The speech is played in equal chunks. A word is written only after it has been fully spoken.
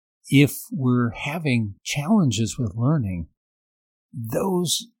if we're having challenges with learning,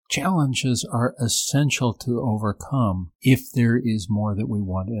 those challenges are essential to overcome if there is more that we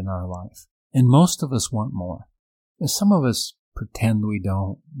want in our life. And most of us want more. Some of us pretend we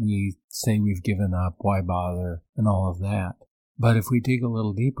don't. We say we've given up, why bother, and all of that. But if we dig a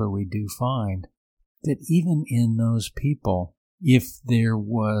little deeper, we do find that even in those people, if there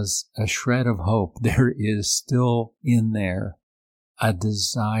was a shred of hope, there is still in there a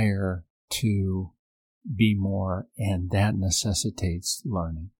desire to be more, and that necessitates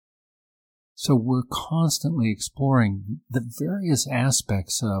learning. So we're constantly exploring the various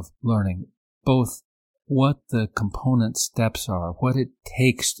aspects of learning, both what the component steps are, what it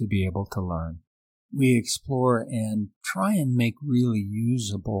takes to be able to learn. We explore and try and make really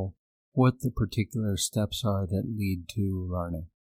usable what the particular steps are that lead to learning.